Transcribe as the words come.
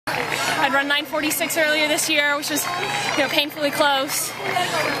I'd run 9:46 earlier this year, which was, painfully close.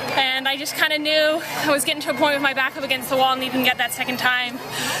 And I just kind of knew I was getting to a point with my back up against the wall and needing to get that second time.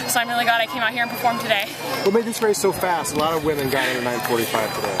 So I'm really glad I came out here and performed today. What made this race so fast? A lot of women got into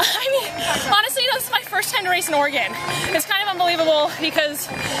 9:45 today. I mean, honestly, this is my first time to race in Oregon. It's kind of unbelievable because,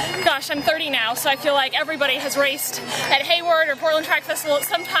 gosh, I'm 30 now, so I feel like everybody has raced at Hayward or Portland Track Festival at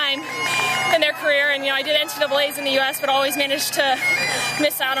some time in their career. And, I did NCAAs in the U.S., but always managed to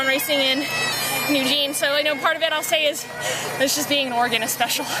miss out on racing in Eugene. So I know part of it I'll say is it's just being in Oregon is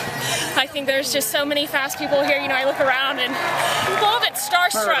special. I think there's just so many fast people here. I look around and I'm a little bit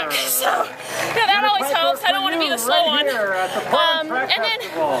starstruck. So that always helps. I don't want to be the slow one. And then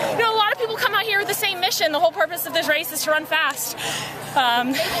a lot of people come out here with the same mission. The whole purpose of this race is to run fast.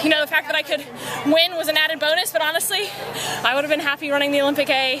 The fact that I could win was an added bonus, but honestly, I would have been happy running the Olympic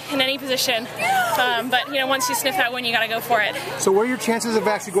A in any position. But once you sniff that win, you got to go for it. So what are your chances of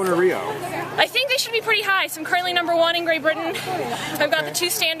actually going to Rio? I think they should be pretty high. So I'm currently #1 in Great Britain. I've got the 2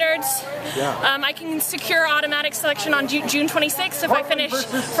 standards. Yeah. I can secure automatic selection on June 26th if I finish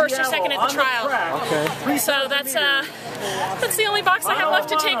first or second at the trial. Okay. So that's the only box I have left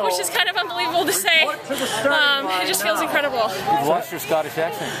to tick, which is kind of unbelievable to say. It just feels incredible. You've lost your Scottish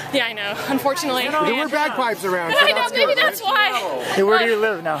accent. Yeah, I know. Unfortunately. There were bagpipes around. I know. Maybe that's why. Hey, where do you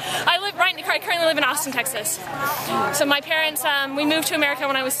live now? I currently live in Austin, Texas. So my parents, we moved to America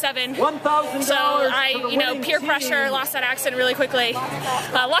when I was 7. So I, peer pressure, lost that accent really quickly.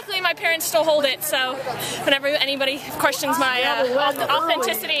 Luckily, my parents still hold it. So whenever anybody questions my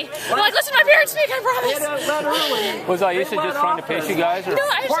authenticity, I'm like, listen, my parents speak, I promise. Was Aisha just trying to pace you guys? Or? No,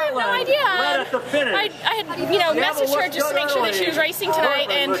 I actually have no idea. I had, messaged her just to make sure that she was racing tonight.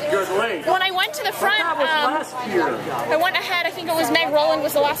 And when I went to the front, I went ahead. I think it was Meg Rowland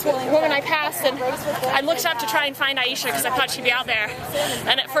was the last woman I passed, and I looked up to try and find Aisha because I thought she'd be out there.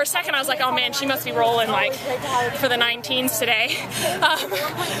 And for a second, I was like, oh man, she must be rolling for the 19s today.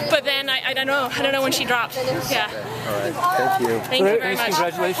 But then I don't know. I don't know when she dropped. Yeah. All right. Thank you. Thank you very much.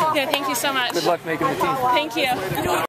 Congratulations. Yeah. Thank you so much. Good luck making the team. Thank you.